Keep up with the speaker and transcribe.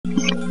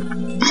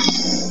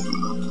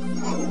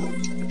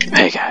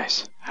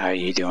guys, how are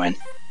you doing?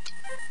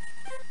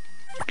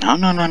 No,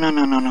 no, no, no,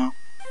 no, no, no.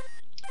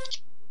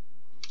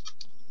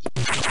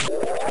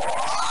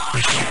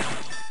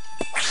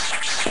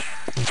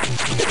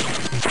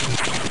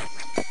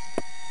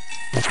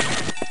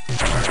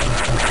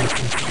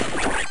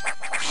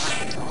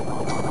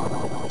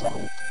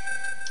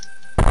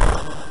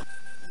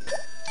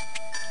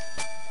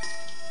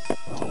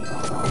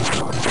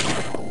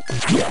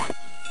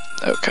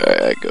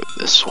 Okay, I go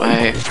this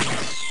way.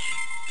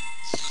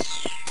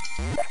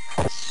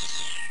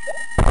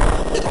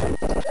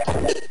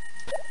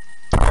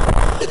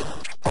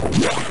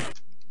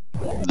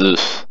 Ugh,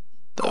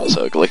 that was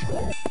ugly.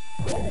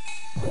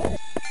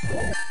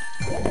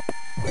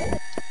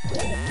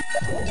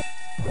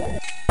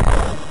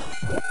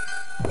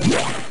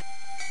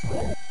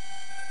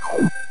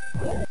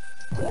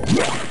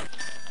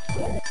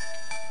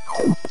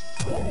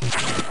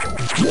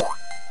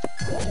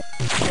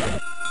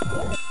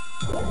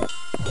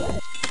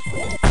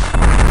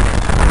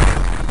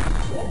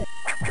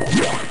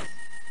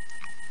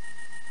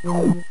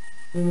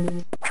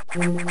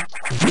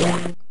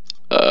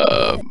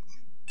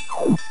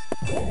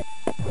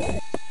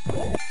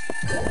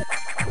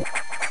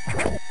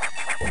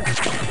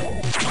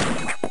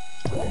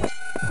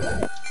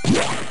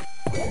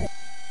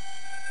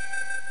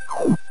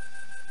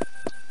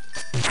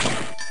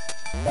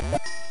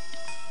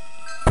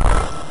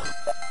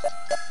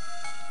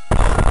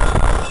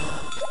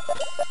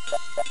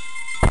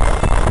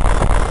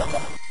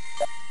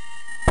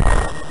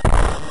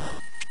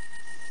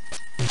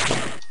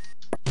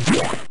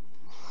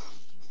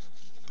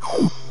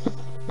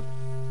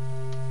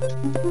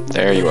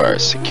 There you are,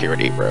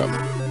 security room.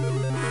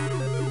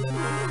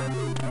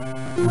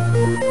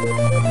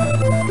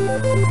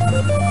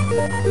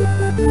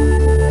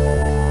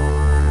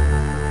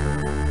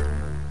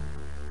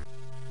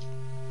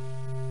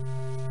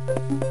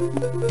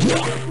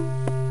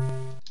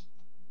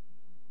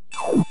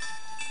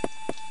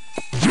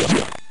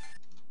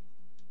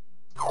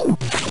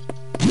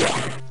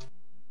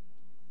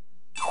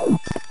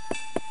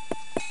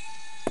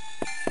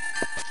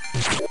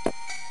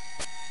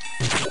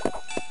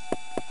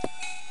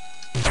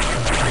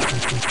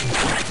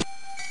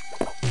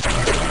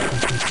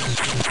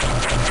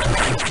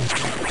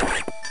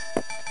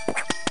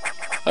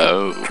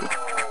 Oh,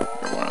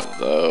 you're one of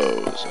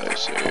those, I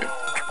see.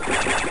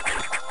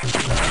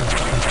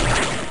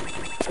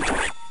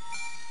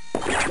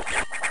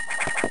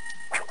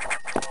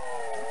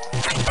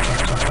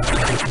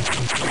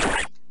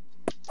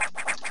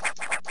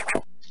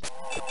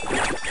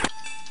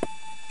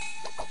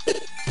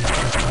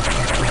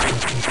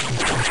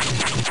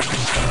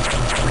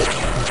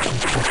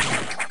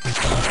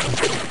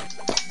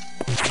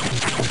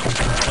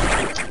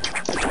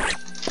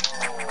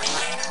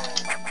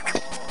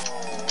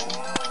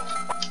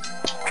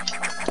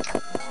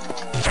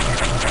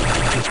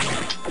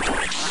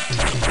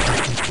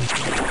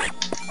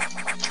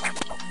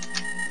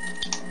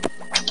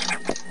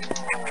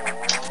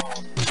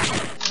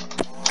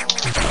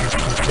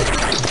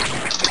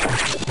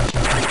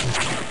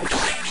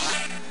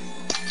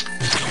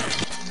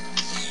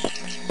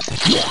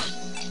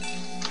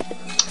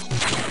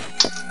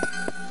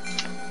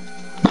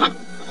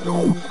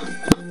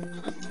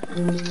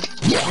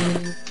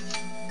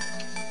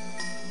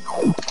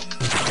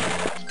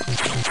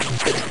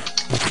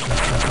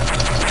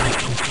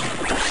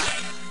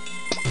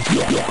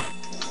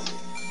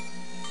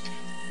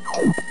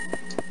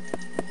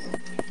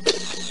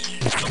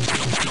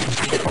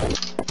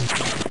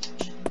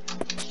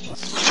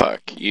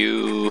 Fuck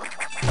you.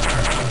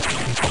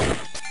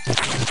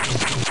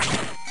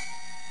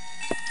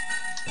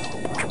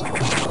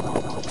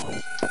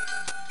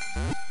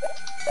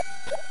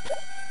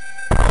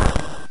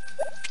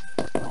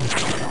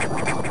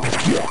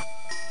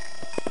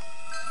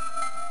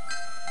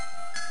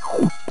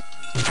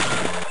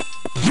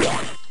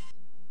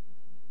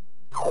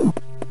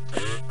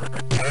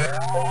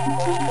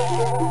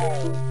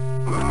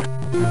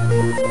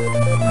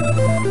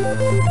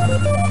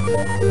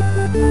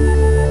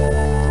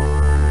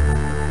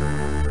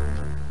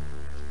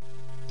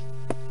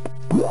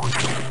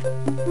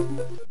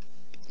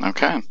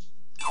 Okay.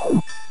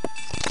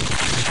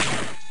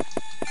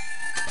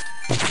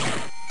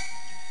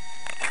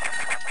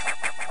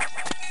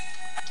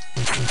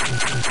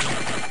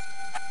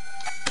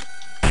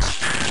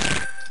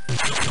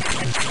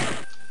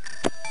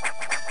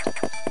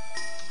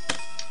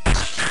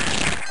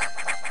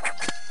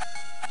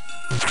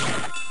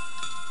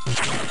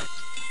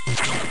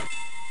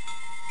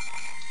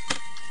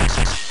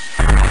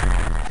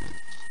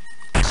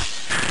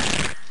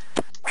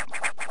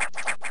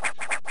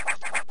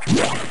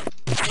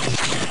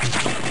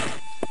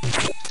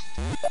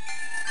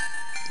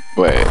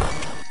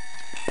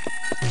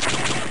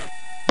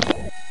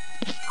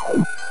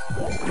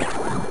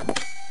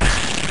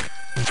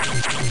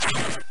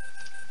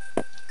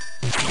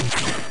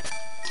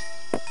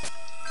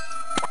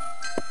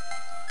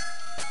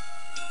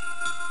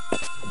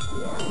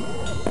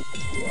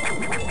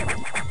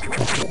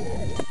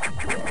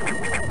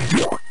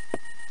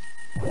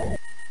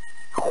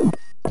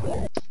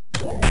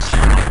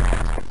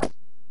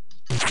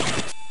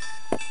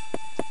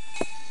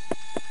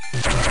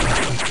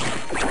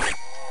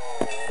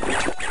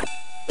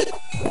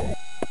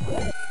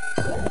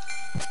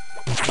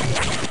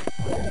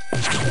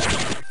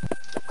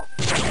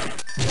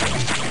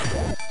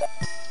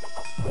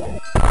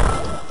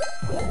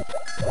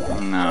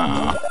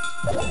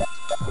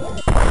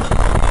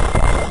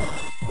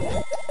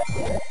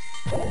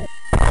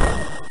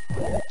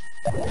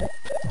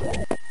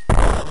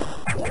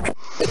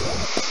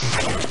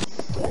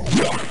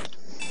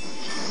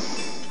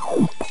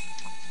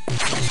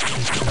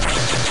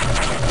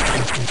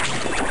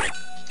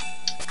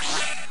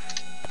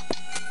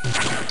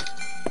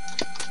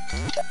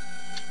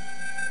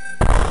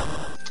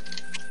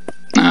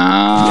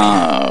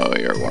 Oh,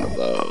 you're one of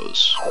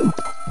those.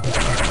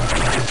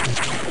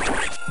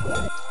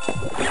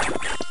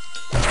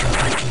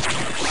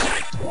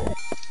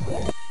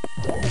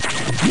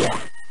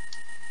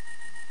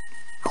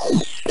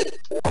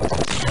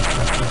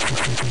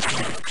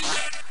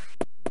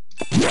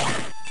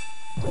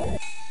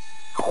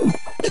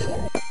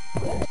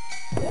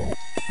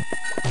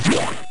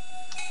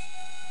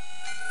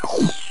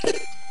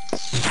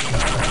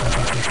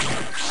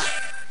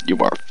 You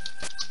are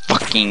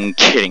fucking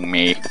kidding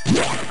me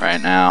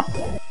right now.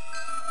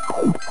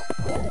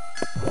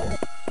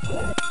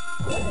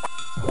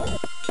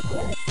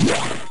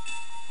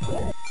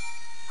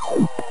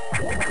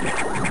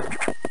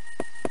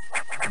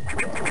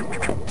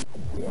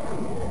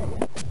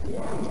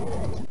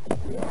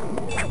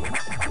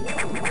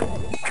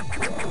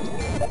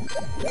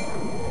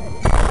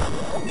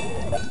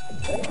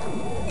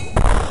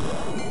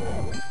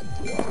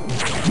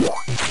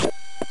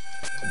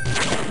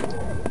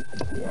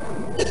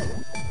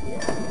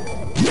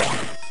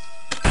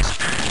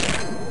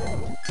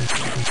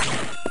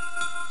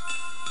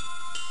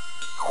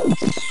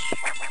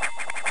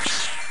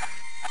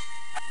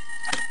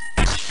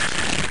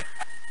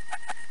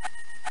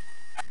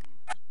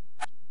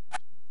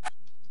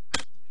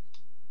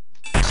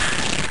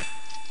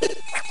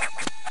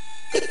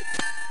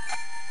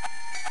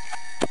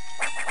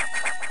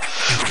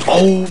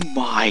 Oh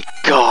my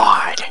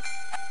god!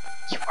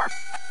 You are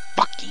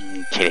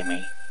fucking kidding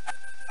me.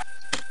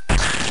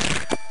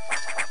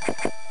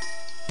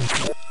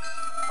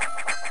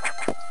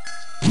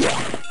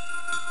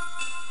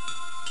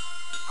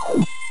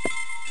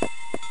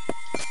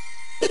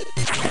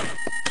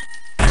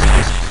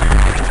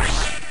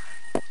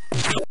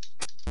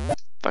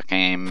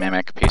 Fucking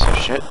mimic piece of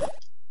shit.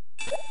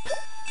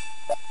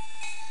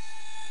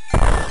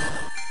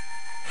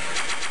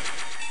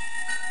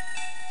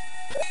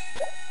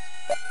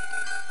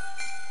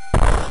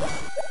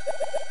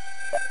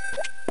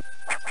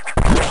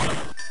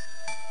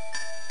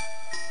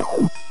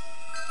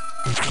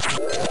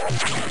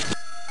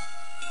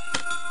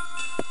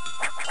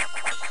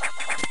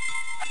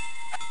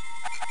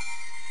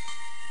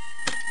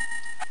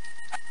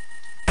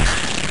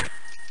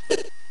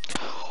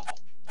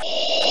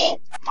 Oh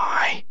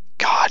my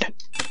god.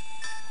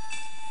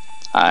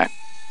 Are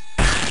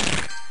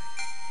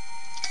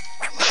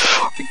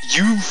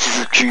you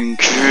fucking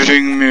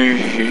kidding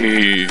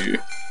me?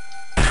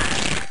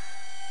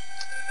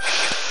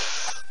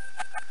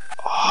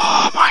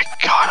 Oh my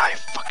god, I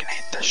fucking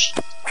hate this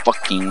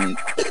fucking...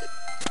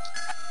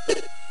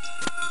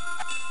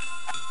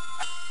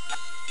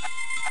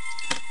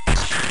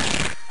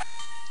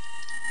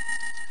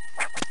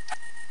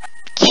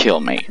 Kill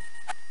me.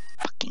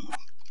 Fucking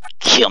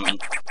kill me.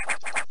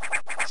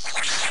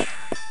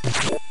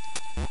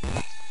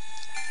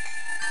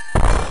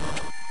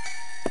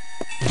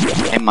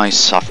 End my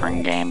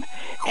suffering, game.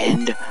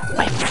 End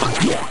my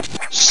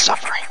fucking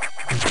suffering.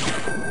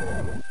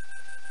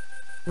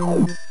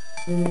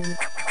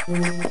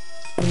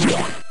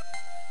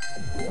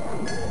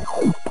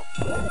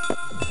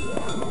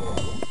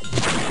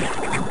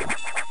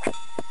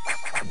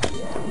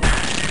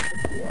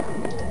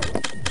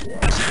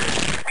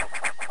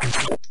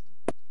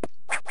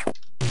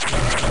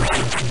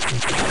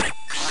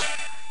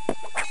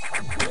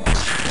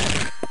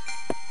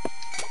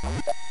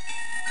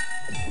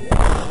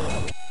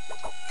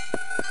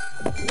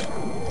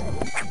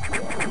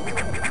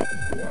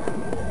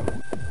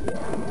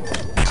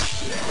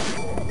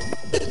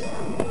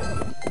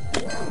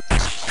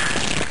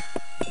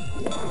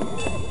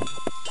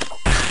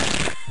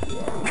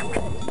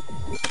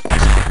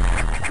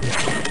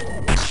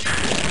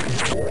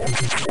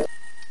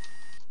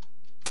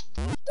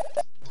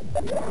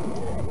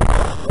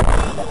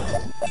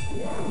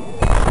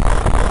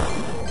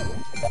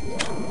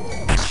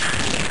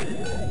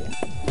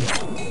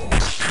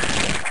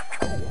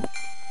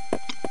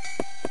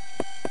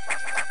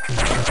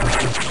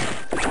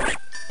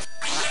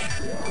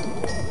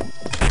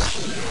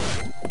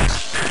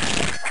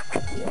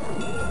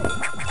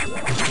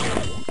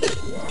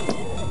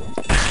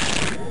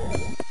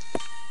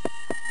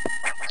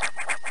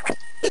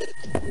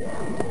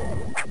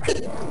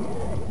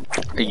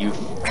 Are you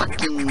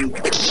fucking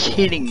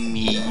kidding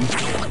me? You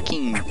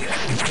fucking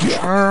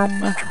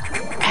germ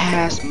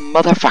ass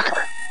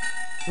motherfucker.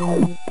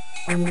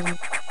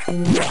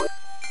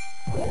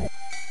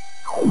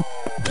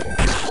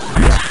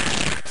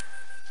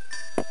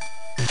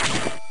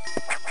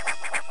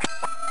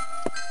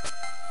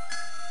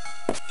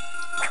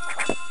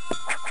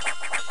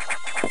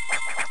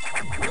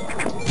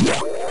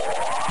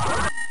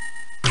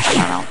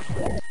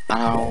 I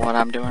don't know what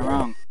I'm doing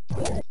wrong.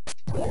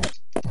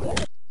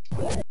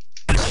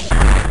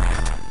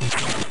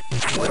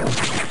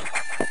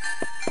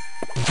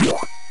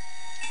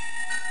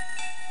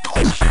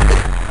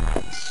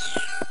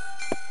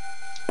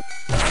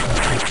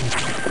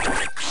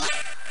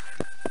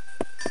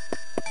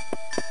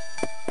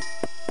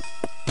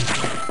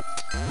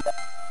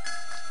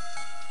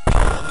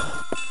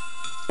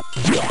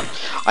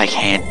 I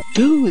can't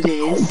do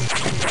this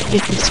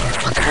if this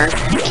fucker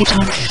keeps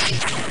on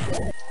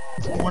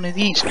one of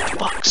these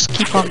fucks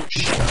keep on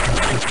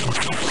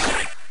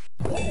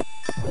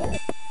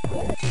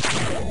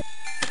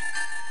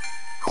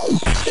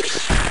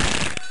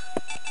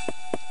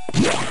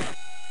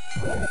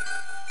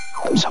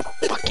I'm so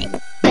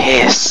fucking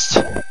pissed.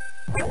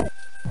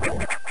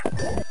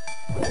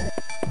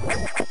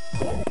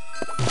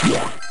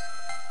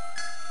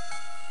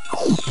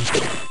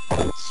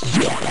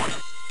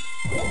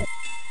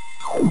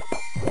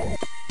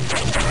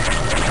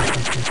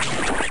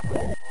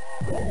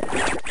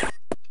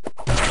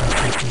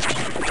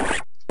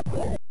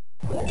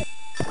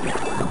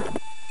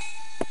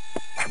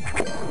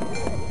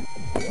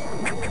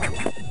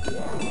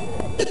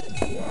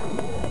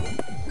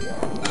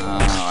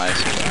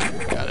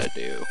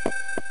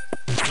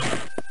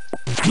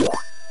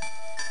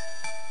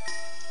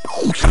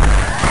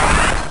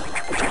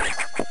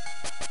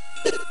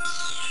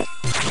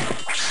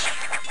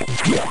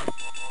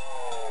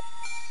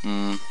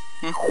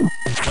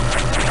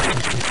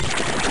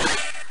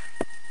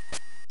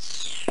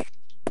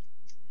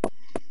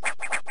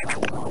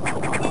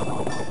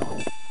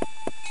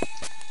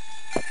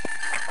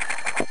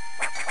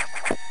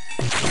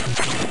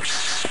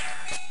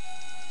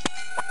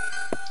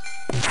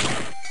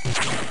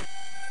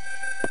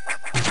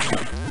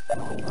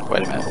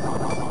 Wait a minute.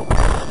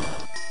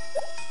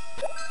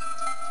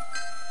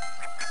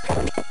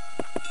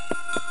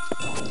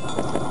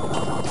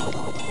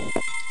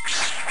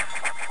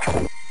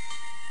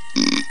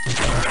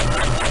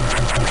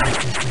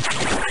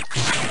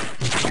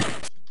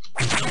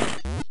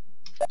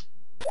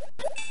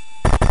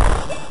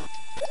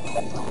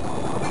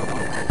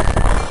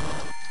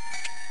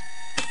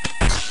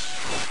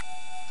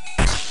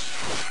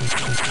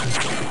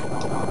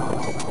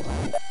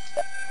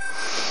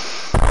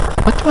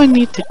 What do I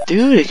need to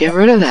do to get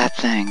rid of that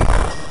thing?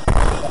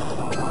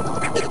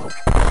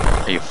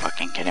 Are you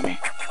fucking kidding me?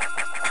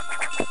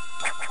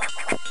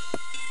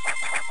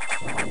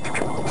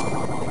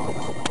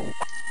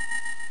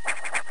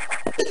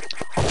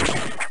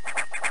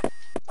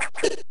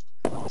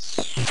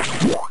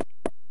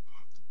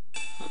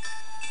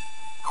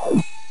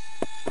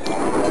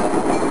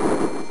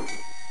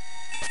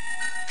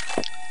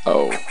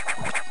 Oh,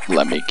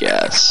 let me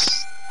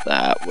guess.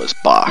 That was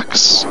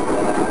box.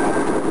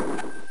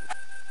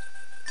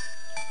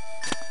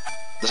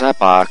 Is that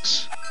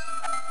box?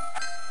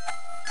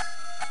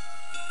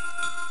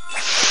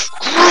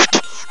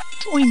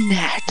 Join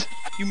that,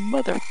 you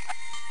mother...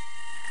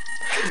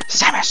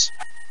 Samus!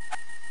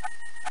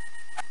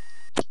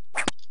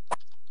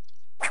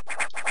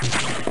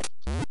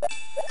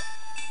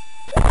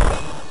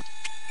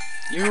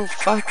 You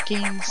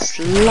fucking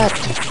slut!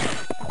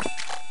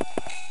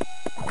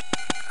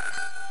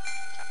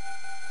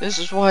 This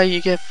is why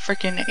you get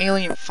freaking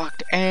alien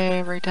fucked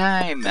every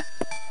time.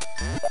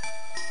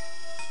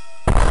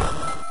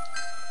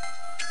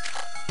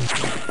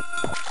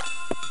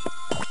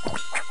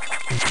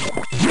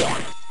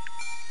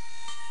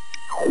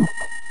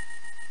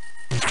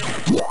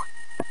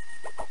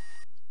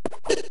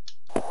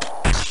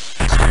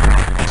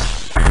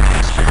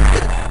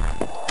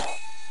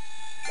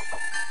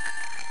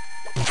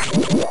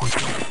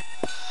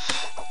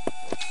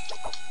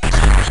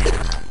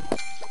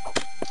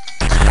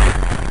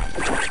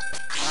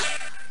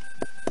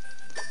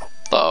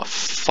 The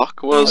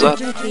fuck was that?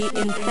 Emergency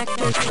in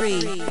Sector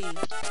 3.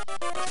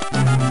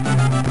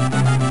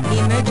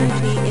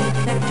 Emergency in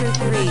Sector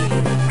 3.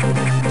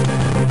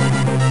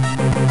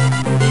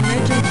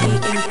 Emergency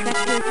in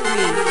Sector 3.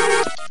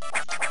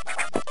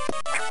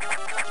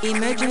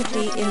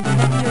 Emergency in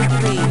Sector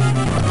 3.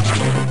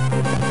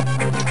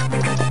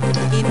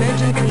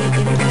 Emergency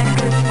in Sector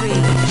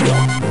 3.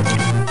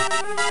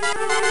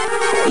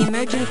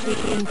 Emergency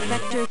in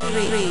Sector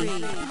 3.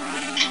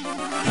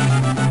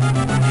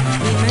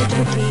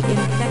 Emergency in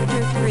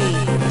Sector 3.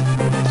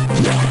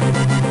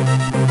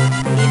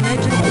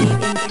 Emergency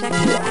in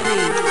Sector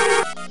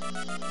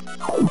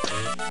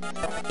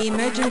 3.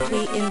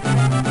 Emergency in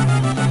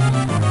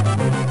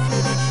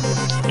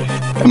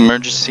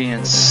Emergency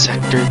in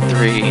Sector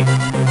 3.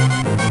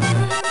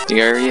 The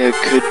area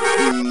could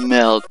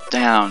melt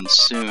down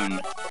soon.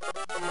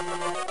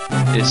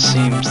 It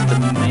seems the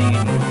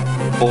main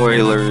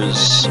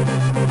boiler's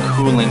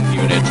cooling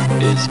unit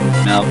is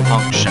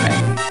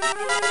malfunctioning.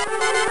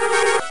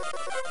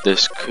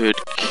 This could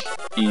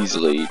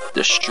easily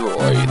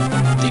destroy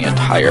the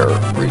entire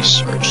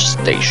research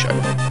station,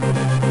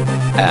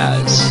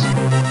 as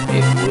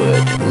it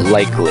would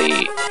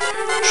likely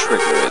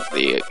trigger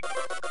the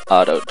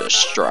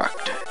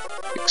auto-destruct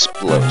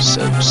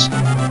explosives.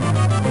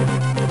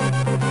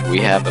 We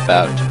have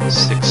about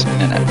 6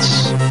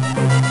 minutes.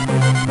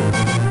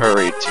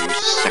 Hurry to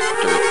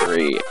Sector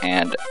 3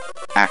 and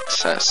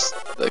access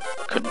the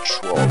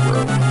control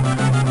room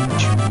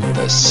to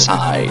the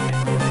side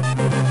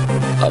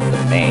of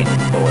the main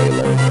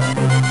boiler room.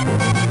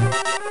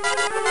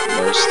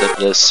 Most of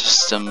the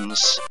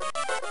systems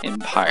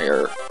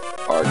Empire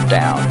are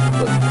down,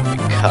 but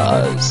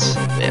because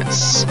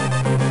this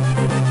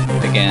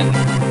again,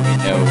 we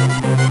know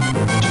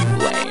to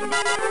blame.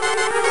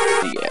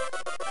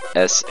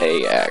 The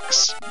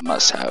SAX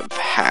must have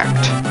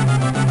hacked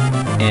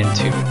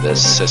into the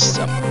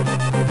system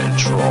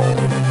control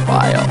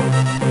file.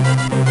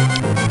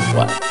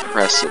 What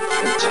impressive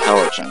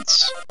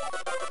intelligence.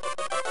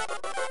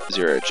 Is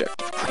your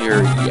objective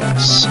clear?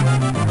 Yes.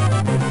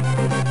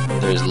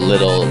 There's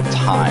little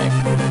time.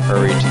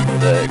 Hurry to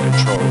the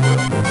control room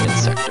in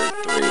Sector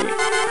 3.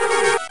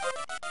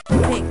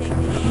 6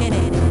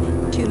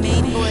 minutes to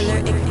main boiler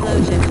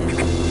explosion.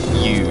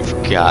 You've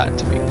got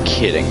to be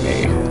kidding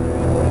me.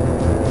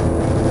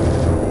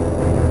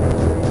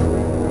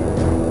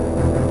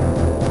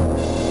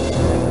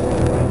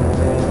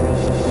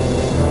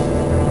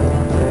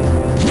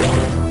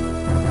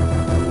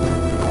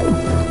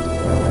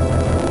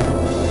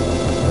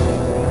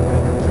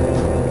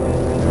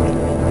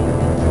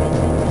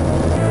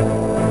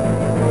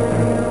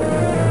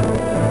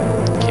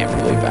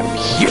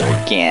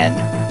 Again.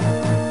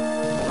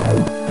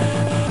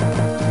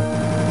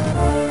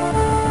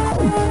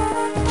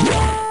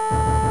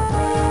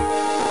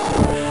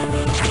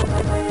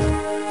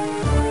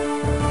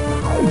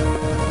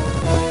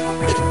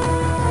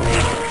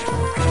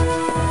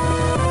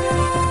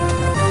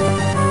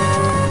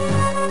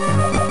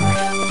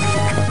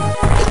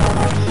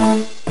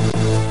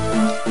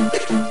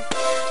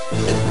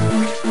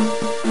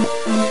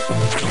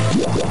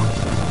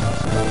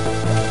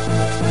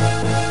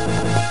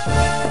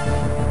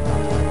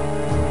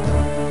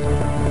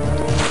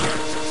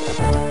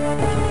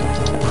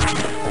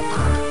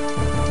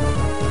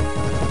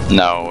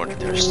 No,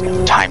 there's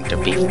no time to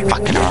be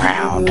fucking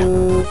around.